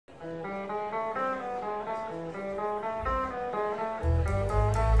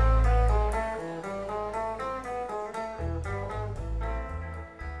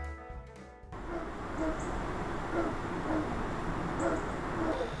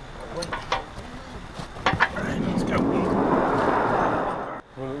Alright, let's go.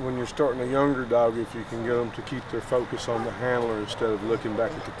 When you're starting a younger dog, if you can get them to keep their focus on the handler instead of looking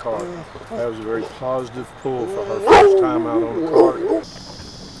back at the cart. That was a very positive pull for her first time out on the cart.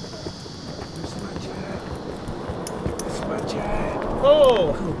 That's my Jack.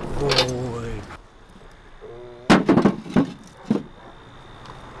 Oh! Good boy.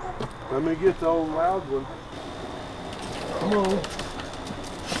 Let me get the old loud one. Come on.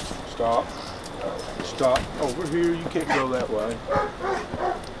 Stop. Stop. Over here, you can't go that way.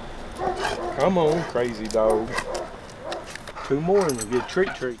 Come on, crazy dog. 2 more and you get treat.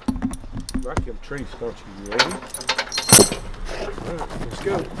 Like them treats, don't you? You ready? Alright, let's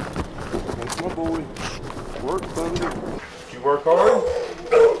go. That's my boy. Work, Thunder. Did you work hard?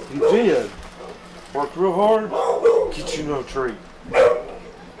 You did. Worked real hard? Get you no treat.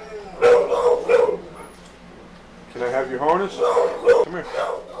 Can I have your harness? Come here.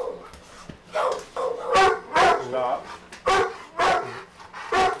 Stop.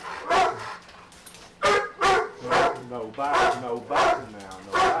 No biting now. No biting.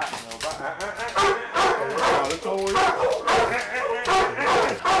 Not a toy.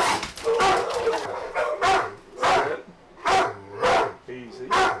 Easy.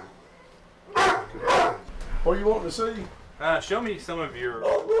 What do you want to see? Show me some of your, I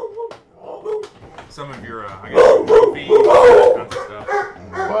guess, trophies, that kind of stuff.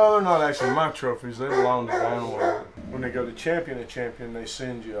 Well, they're not actually my trophies. They belong to the animal. When they go to champion, they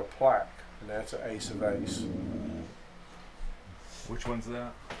send you a plaque, and that's an ace of ace. Which one's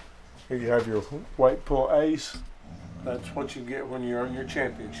that? Here you have your weight pull ace. That's what you get when you earn your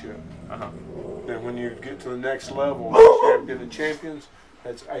championship. Then when you get to the next level, champion of champions,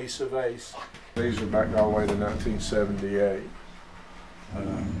 that's ace of ace. These are back all the way to 1978.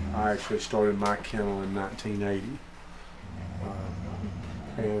 I actually started my kennel in 1980.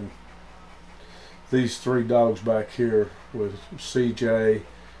 And these 3 dogs back here with CJ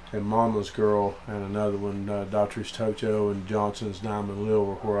and Mama's Girl and another one, Daughtry's Tocho and Johnson's Diamond Lil,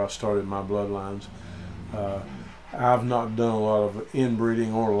 were where I started my bloodlines. I've not done a lot of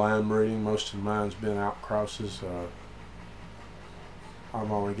inbreeding or line breeding. Most of mine's been outcrosses. I've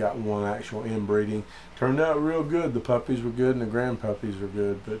only got 1 actual inbreeding. Turned out real good. The puppies were good and the grand puppies were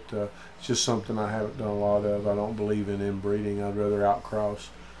good, but it's just something I haven't done a lot of. I don't believe in inbreeding. I'd rather outcross.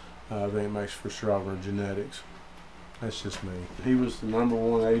 I think it makes for stronger genetics. That's just me. He was the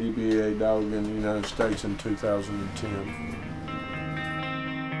 #1 ADBA dog in the United States in 2010.